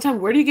this all the time.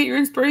 Where do you get your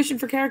inspiration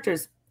for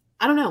characters?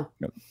 I don't know.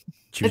 No,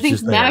 I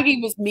think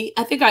Maggie was me.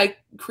 I think I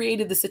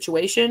created the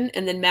situation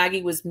and then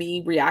Maggie was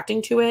me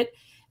reacting to it.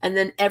 And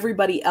then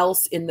everybody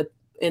else in the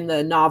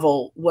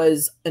novel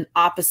was an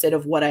opposite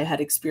of what I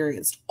had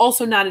experienced.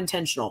 Also not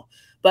intentional,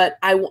 but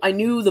I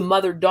knew the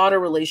mother-daughter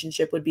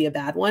relationship would be a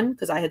bad one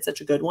because I had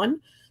such a good one.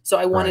 So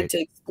I wanted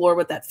to explore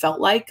what that felt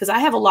like because I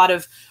have a lot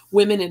of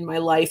women in my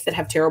life that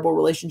have terrible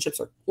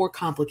relationships or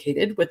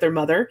complicated with their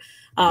mother.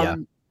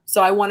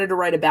 So I wanted to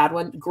write a bad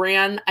one.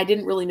 I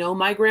didn't really know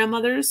my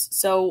grandmothers.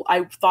 So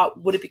I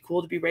thought, would it be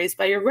cool to be raised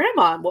by your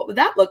grandma? And what would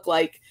that look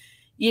like?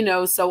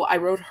 So I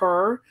wrote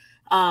her.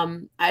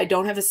 I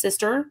don't have a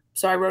sister,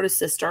 so I wrote a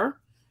sister.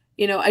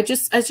 I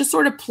just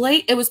sort of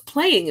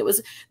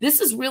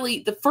this is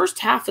really the first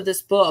half of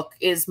this book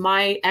is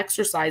my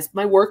exercise,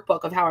 my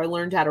workbook of how I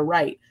learned how to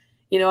write.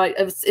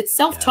 It's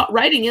self-taught.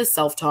 Writing is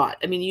self-taught.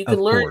 I mean, you can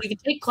learn, you can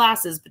take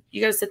classes, but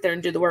you got to sit there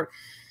and do the work.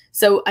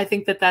 So I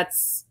think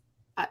that's,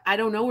 I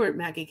don't know where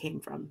Maggie came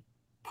from.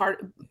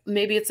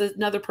 Maybe it's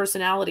another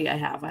personality I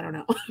have. I don't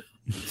know.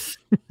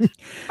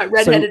 My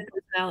redheaded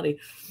personality.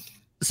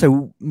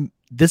 So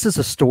this is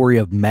a story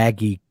of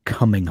Maggie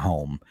coming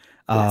home.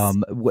 Yes.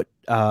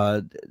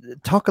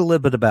 Talk a little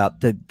bit about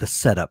the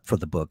setup for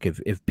the book.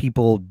 If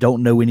people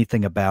don't know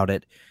anything about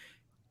it,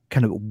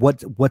 kind of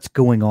what's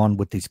going on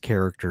with these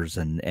characters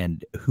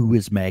and who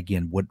is Maggie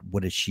and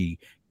what is she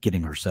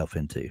getting herself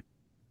into?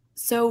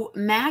 So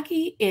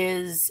Maggie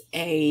is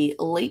a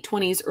late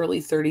 20s,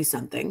 early 30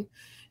 something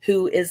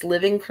who is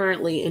living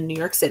currently in New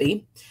York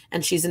City,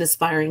 and she's an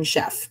aspiring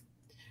chef,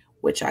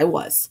 which I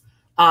was.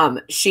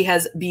 She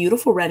has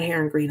beautiful red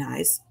hair and green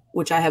eyes,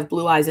 which I have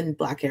blue eyes and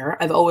black hair.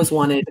 I've always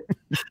wanted,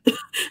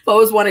 I've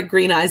always wanted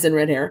green eyes and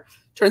red hair.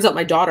 Turns out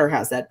my daughter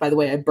has that. By the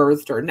way, I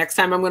birthed her. Next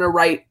time I'm going to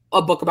write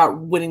a book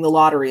about winning the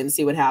lottery and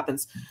see what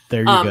happens.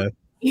 There you go.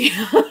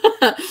 Yeah.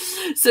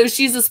 So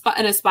she's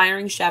an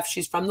aspiring chef.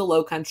 She's from the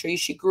Low Country.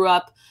 She grew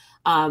up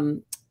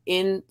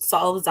in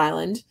Sullivan's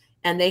Island,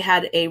 and they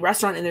had a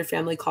restaurant in their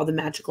family called the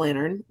Magic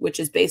Lantern, which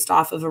is based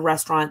off of a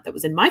restaurant that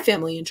was in my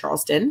family in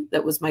Charleston.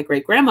 That was my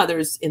great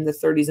grandmother's in the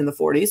 30s and the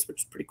 40s,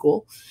 which is pretty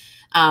cool.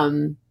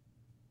 And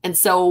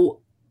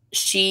so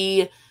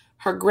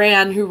her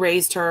gran who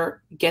raised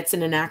her gets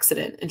in an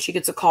accident, and she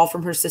gets a call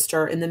from her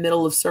sister in the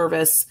middle of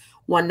service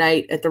one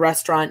night at the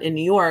restaurant in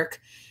New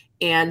York.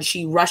 And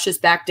she rushes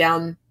back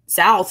down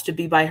south to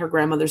be by her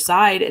grandmother's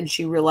side. And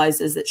she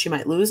realizes that she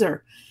might lose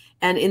her.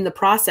 And in the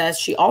process,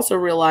 she also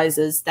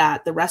realizes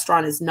that the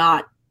restaurant is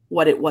not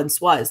what it once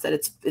was, that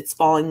it's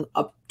falling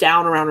up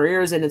down around her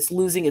ears, and it's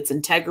losing its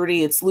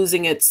integrity. It's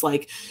losing its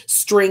like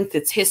strength,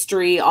 its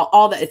history,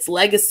 all that, its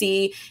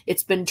legacy.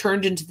 It's been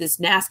turned into this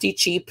nasty,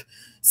 cheap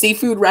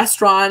seafood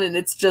restaurant, and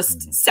it's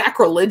just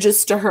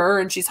sacrilegious to her,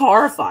 and she's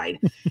horrified.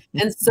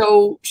 And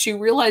so she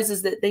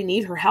realizes that they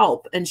need her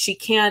help, and she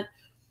can't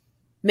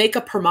make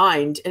up her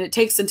mind. And it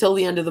takes until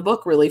the end of the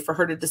book really for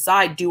her to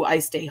decide, do I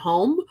stay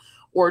home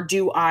or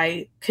do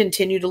I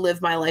continue to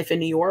live my life in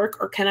New York,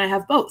 or can I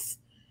have both?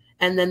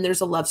 And then there's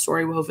a love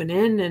story woven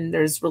in, and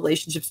there's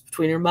relationships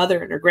between her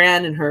mother and her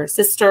gran and her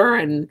sister.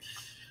 And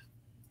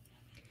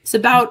it's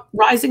about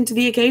rising to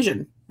the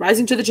occasion,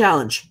 rising to the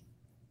challenge.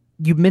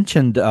 You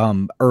mentioned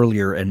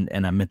earlier,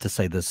 and I meant to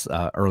say this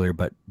earlier,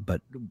 but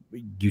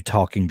you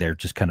talking there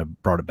just kind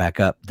of brought it back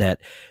up,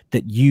 that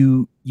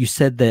you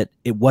said that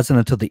it wasn't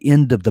until the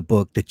end of the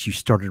book that you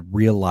started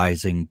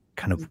realizing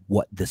kind of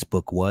what this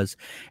book was.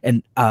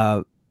 And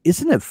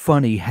isn't it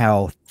funny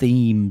how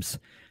themes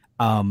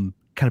kind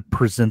of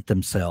present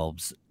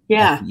themselves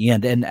at the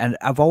end? And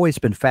I've always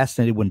been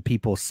fascinated when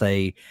people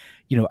say,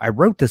 you know, I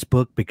wrote this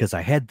book because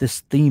I had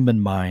this theme in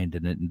mind,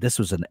 and this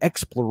was an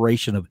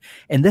exploration of,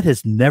 and that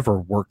has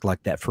never worked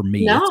like that for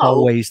me. No. It's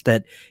always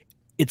that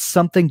it's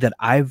something that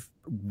I've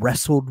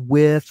wrestled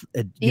with,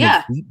 you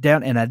know, deep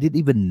down, and I didn't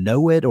even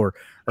know it, or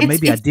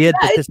maybe I did,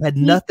 but this had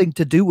nothing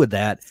to do with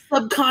that.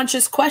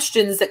 Subconscious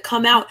questions that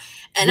come out.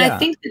 And I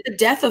think that the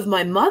death of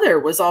my mother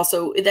was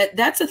also,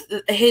 that's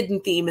a hidden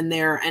theme in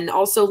there. And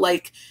also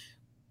like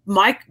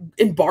my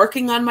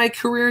embarking on my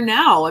career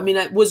now. I mean,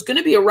 I was going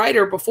to be a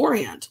writer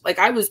beforehand. Like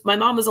my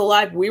mom was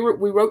alive. We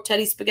wrote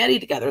Teddy Spaghetti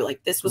together.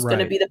 Like this was going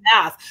to be the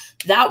path.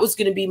 That was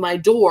going to be my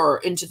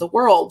door into the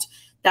world.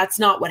 That's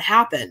not what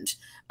happened.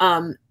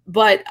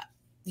 But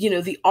you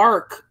know, the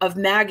arc of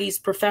Maggie's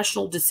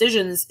professional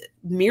decisions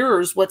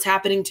mirrors what's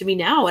happening to me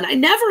now. And I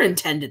never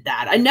intended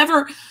that. I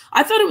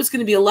thought it was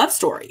going to be a love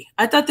story.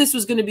 I thought this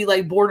was going to be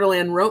like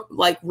borderland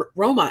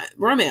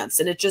romance.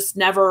 And it just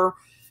never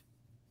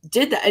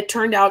did that. It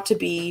turned out to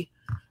be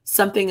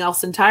something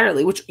else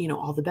entirely, which, you know,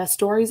 all the best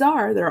stories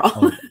are. They're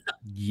all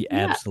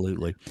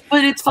absolutely.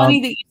 But it's funny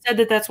that you said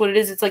that that's what it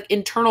is. It's like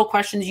internal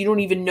questions you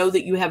don't even know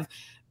that you have.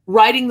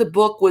 Writing the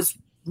book was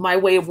my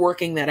way of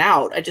working that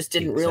out. I just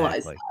didn't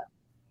realize that.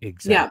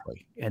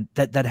 Exactly. Yeah. And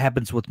that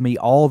happens with me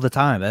all the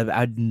time.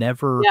 I'd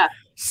never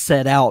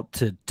set out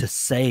to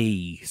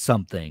say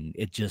something.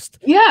 It just,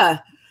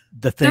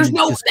 the thing there's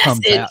no just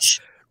message. Comes out.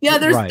 Yeah.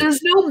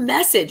 There's no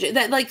message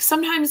that like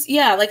sometimes,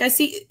 like I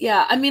see,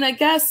 I mean, I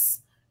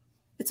guess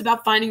it's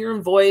about finding your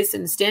own voice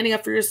and standing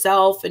up for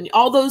yourself and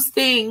all those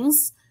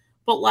things,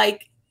 but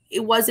like,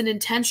 it wasn't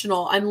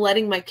intentional. I'm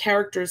letting my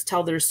characters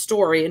tell their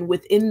story, and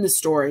within the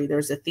story,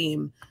 there's a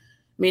theme.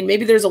 I mean,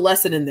 maybe there's a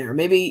lesson in there.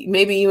 Maybe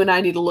you and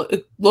I need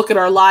to look at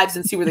our lives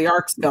and see where the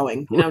arc's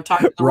going. You know, talk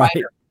to the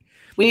writer.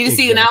 We need to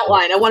see an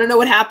outline. I want to know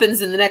what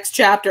happens in the next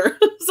chapter,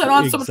 so I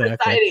don't have so much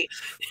anxiety.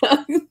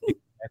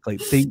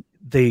 Exactly.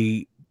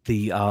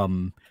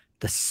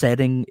 The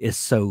setting is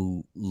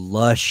so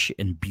lush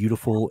and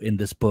beautiful in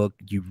this book.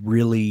 You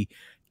really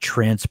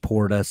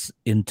transport us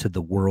into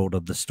the world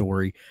of the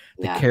story.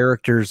 The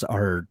characters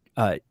are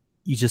I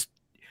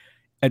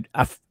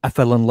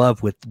fell in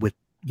love with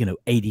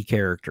 80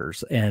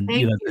 characters, and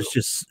there's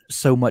just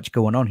so much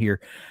going on here.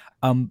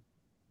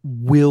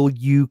 Will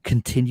you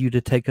continue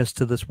to take us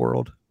to this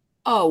world?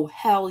 Oh,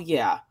 hell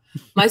yeah.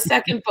 My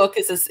second book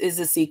is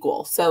a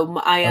sequel. So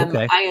I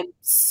am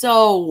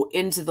so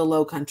into the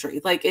Low Country.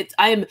 Like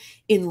I am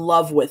in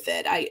love with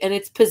it. And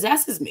it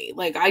possesses me.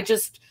 Like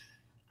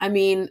I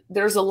mean,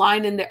 there's a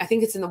line in there. I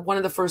think it's in one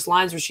of the first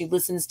lines where she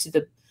listens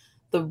to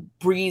the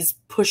breeze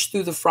push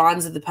through the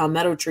fronds of the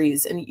palmetto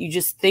trees. And you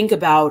just think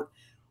about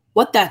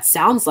what that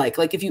sounds like.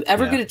 Like if you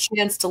ever get a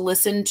chance to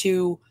listen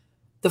to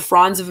the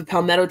fronds of a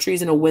palmetto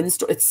trees in a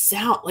windstorm, it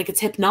sounds like it's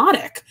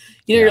hypnotic.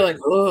 You're like,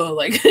 oh,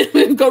 like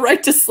go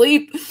right to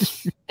sleep.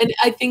 And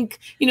I think,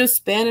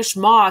 Spanish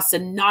moss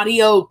and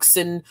knotty oaks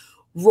and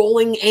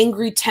rolling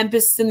angry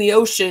tempests in the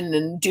ocean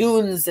and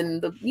dunes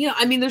and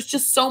I mean, there's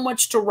just so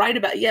much to write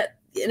about yet.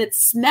 And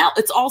it's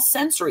all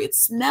sensory. It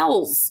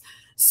smells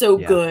so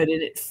good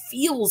and it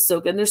feels so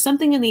good. And there's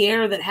something in the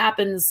air that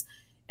happens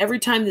every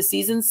time the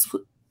seasons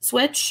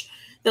switch,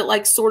 that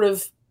like sort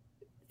of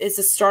is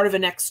the start of a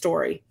next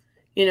story.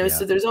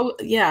 So there's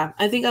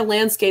I think a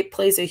landscape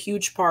plays a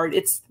huge part.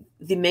 It's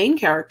the main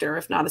character,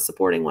 if not a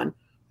supporting one.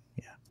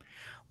 Yeah.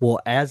 Well,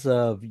 as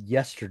of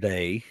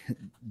yesterday,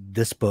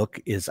 this book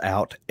is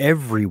out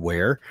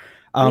everywhere.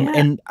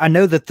 And I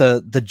know that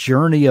the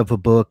journey of a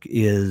book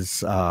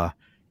is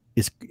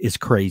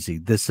crazy.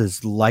 This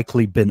has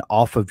likely been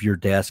off of your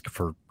desk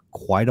for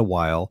quite a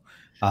while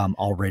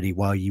already,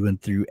 while you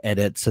went through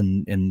edits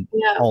and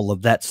all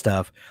of that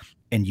stuff.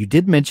 And you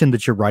did mention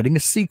that you're writing a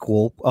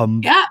sequel.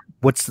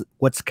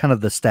 What's kind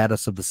of the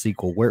status of the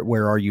sequel?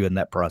 Where are you in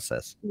that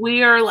process?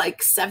 We are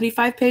like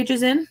 75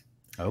 pages in.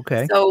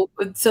 Okay. So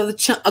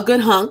a good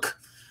hunk. Good.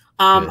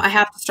 I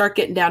have to start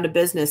getting down to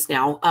business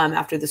now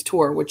after this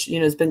tour, which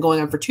has been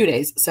going on for 2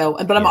 days. So,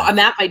 but I'm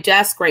at my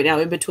desk right now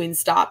in between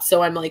stops.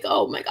 So I'm like,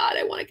 oh my God,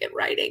 I want to get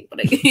writing,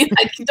 but I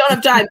don't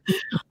have time.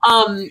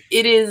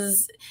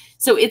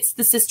 So it's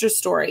the sister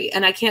story,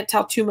 and I can't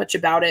tell too much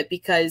about it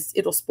because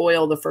it'll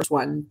spoil the first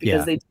one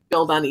because they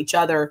build on each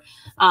other.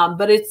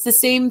 But it's the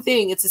same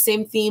thing. It's the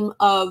same theme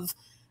of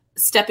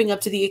stepping up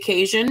to the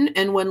occasion.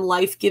 And when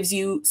life gives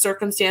you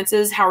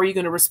circumstances, how are you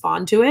going to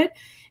respond to it?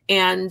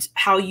 And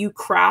how you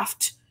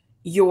craft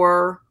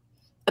your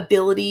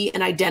ability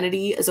and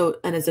identity as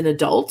an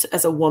adult,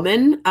 as a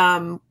woman,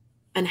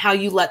 and how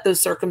you let those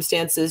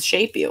circumstances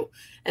shape you.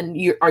 And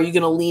are you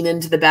going to lean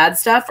into the bad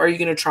stuff? Or are you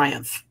going to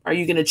triumph? Are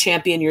you going to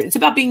champion it's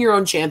about being your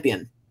own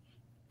champion.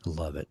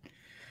 Love it.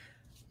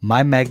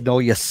 My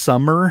Magnolia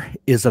Summer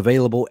is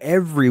available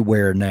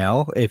everywhere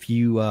now. If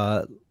you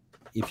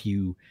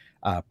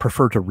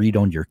prefer to read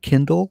on your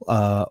Kindle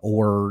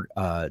or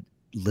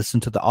listen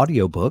to the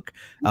audiobook,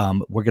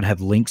 we're going to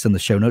have links in the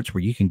show notes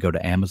where you can go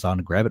to Amazon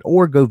and grab it,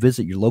 or go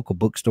visit your local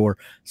bookstore,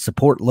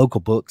 support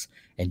local books,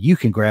 and you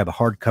can grab a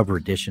hardcover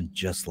edition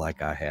just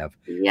like I have.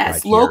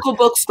 Yes, right, local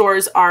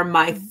bookstores are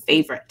my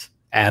favorite.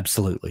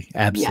 Absolutely.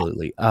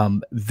 Yeah.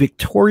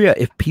 Victoria,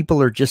 if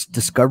people are just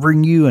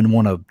discovering you and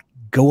want to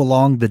go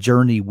along the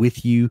journey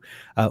with you,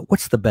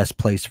 what's the best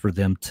place for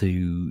them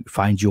to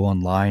find you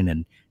online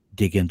and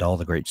dig into all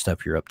the great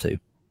stuff you're up to?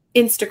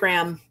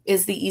 Instagram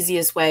is the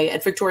easiest way,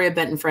 at Victoria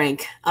Benton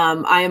Frank.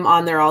 I am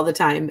on there all the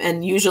time,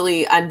 and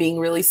usually I'm being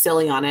really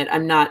silly on it.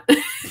 I'm not.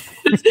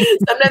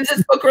 Sometimes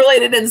it's book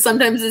related, and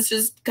sometimes it's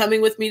just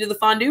coming with me to the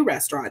fondue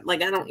restaurant.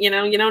 Like I don't, you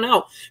don't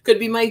know. Could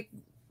be my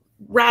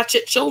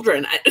ratchet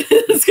children.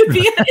 This could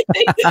be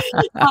anything.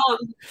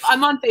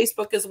 I'm on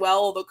Facebook as well,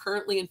 although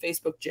currently in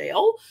Facebook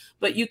jail.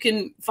 But you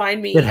can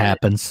find me. It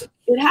happens.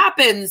 It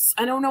happens.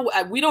 I don't know.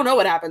 We don't know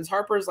what happens.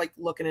 Harper's like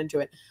looking into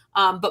it.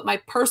 But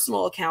my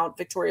personal account,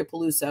 Victoria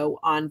Peluso,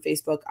 on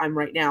Facebook, I'm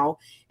right now.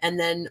 And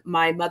then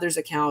my mother's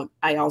account,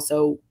 I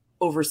also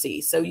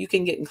oversee. So you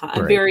can get in contact.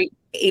 I'm very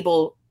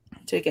able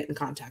to get in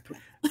contact with.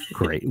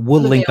 Great.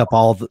 We'll link up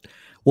all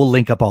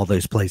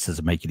those places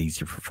and make it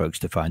easier for folks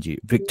to find you.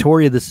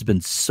 Victoria, this has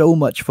been so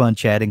much fun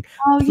chatting.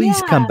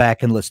 Please come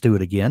back and let's do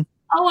it again.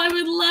 Oh, I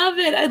would love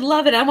it. I'd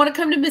love it. I want to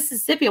come to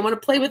Mississippi. I want to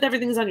play with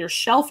everything that's on your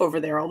shelf over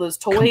there. All those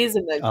toys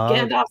and the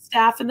Gandalf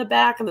staff in the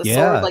back and the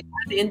sword. Like,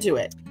 I'm into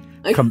it.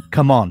 Like,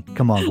 come on.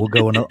 We'll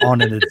go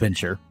on an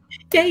adventure.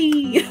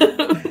 Yay.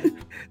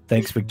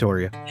 Thanks,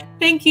 Victoria.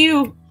 Thank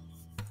you.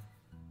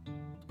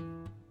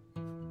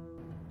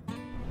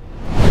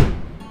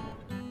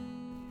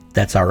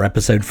 That's our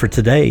episode for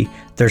today.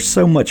 There's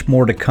so much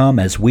more to come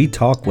as we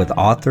talk with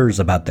authors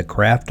about the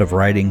craft of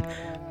writing,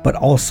 but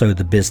also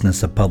the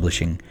business of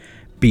publishing.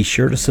 Be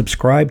sure to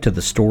subscribe to the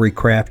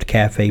Storycraft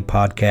Cafe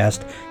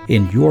podcast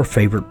in your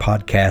favorite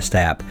podcast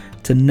app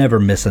to never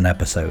miss an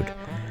episode.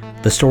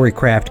 The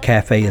Storycraft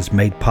Cafe is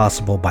made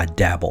possible by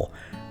Dabble.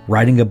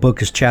 Writing a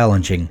book is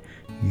challenging.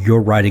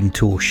 Your writing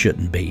tool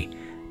shouldn't be.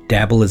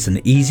 Dabble is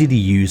an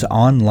easy-to-use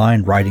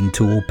online writing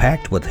tool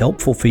packed with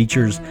helpful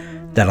features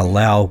that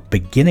allow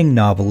beginning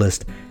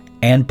novelists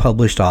and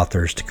published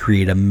authors to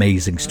create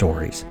amazing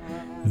stories.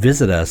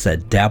 Visit us at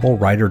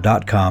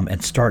dabblewriter.com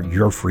and start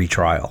your free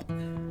trial.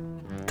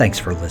 Thanks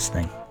for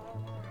listening.